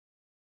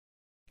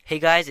Hey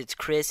guys, it's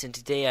Chris, and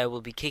today I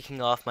will be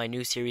kicking off my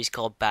new series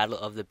called Battle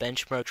of the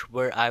Benchmarks,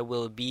 where I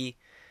will be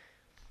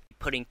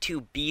putting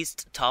two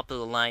beast top of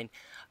the line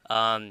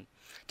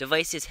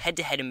devices head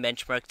to head in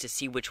benchmarks to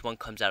see which one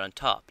comes out on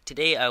top.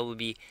 Today I will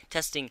be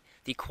testing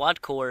the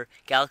quad core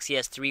Galaxy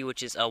S3,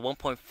 which is a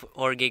 1.4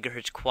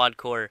 GHz quad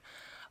core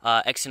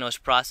Exynos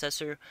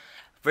processor,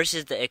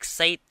 versus the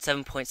Excite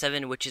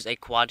 7.7, which is a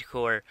quad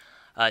core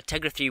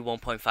Tegra 3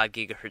 1.5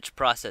 GHz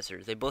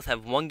processor. They both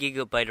have 1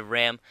 GB of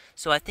RAM,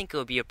 so I think it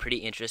will be a pretty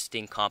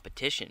interesting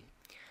competition.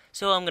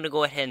 So I'm going to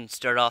go ahead and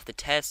start off the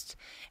test,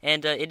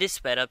 and it is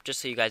sped up just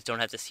so you guys don't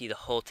have to see the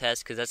whole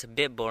test, because that's a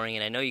bit boring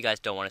and I know you guys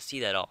don't want to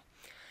see that all.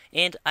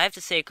 And I have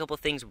to say a couple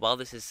things while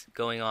this is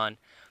going on.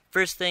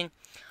 First thing,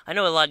 I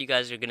know a lot of you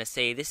guys are going to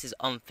say this is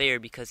unfair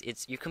because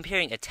you're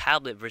comparing a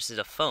tablet versus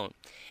a phone.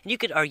 And you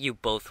could argue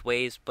both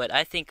ways, but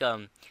I think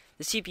the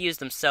CPUs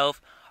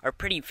themselves are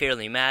pretty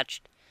fairly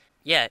matched.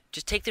 Yeah,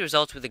 just take the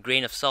results with a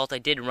grain of salt. I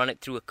did run it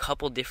through a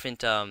couple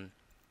different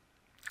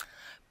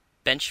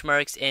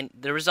benchmarks, and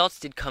the results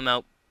did come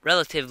out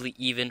relatively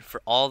even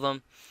for all of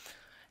them.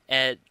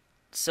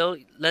 So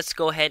let's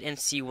go ahead and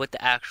see what the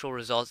actual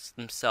results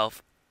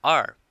themselves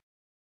are.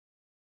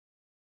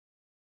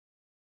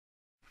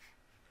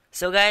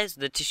 So guys,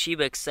 the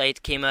Toshiba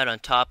Excite came out on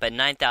top at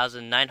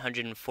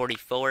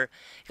 9,944. It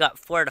got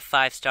 4 out of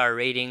 5 star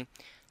rating.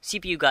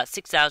 CPU got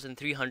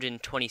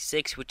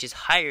 6,326, which is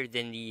higher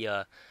than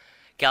the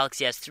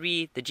Galaxy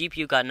S3. The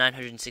GPU got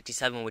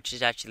 967, which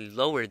is actually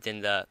lower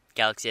than the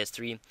Galaxy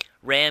S3.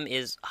 RAM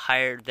is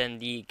higher than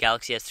the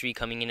Galaxy S3,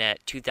 coming in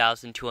at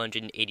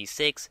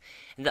 2,286.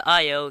 And the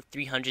I/O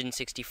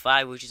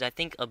 365, which is I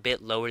think a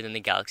bit lower than the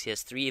Galaxy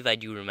S3 if I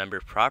do remember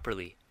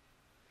properly.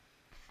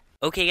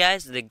 Okay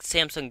guys, the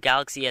Samsung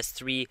Galaxy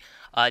S3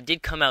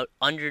 did come out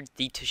under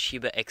the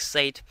Toshiba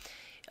Excite.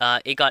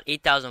 It got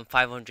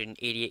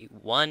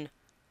 8,581,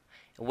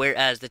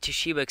 whereas the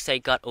Toshiba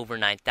Excite got over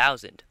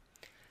 9,000.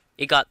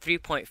 It got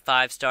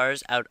 3.5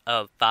 stars out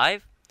of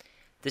 5.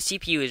 The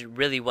CPU is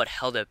really what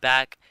held it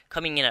back,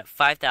 coming in at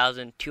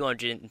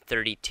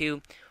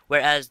 5,232,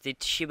 whereas the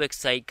Toshiba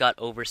Excite got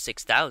over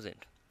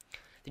 6,000.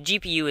 The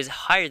GPU is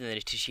higher than the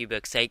Toshiba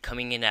Excite,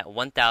 coming in at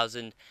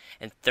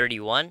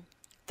 1,031.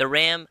 The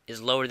RAM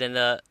is lower than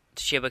the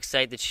Toshiba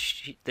Excite. The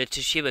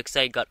Toshiba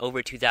Excite got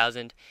over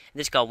 2,000, and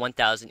this got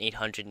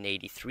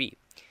 1,883.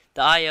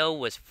 The I/O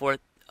was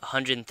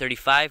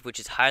 435, which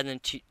is higher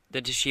than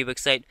the Toshiba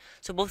Excite,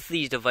 so both of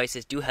these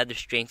devices do have their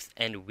strengths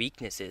and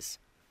weaknesses.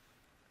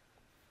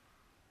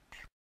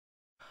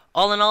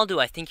 All in all, do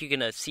I think you're going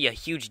to see a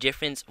huge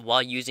difference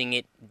while using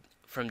it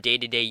from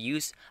day-to-day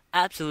use?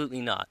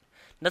 Absolutely not.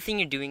 Nothing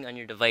you're doing on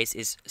your device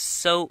is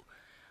so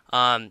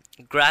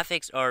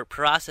graphics or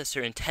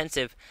processor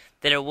intensive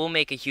that it will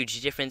make a huge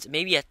difference,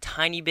 maybe a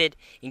tiny bit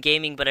in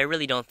gaming, but I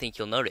really don't think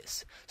you'll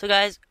notice. So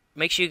guys,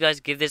 make sure you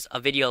guys give this a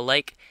video a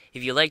like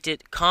if you liked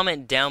it.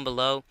 Comment down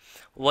below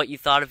what you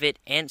thought of it,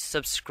 and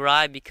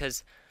subscribe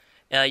because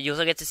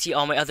you'll get to see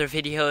all my other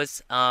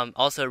videos.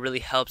 Also, it really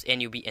helps,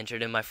 and you'll be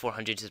entered in my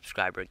 400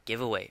 subscriber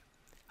giveaway.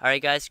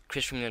 Alright guys,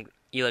 Chris from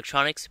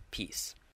Electronics, peace.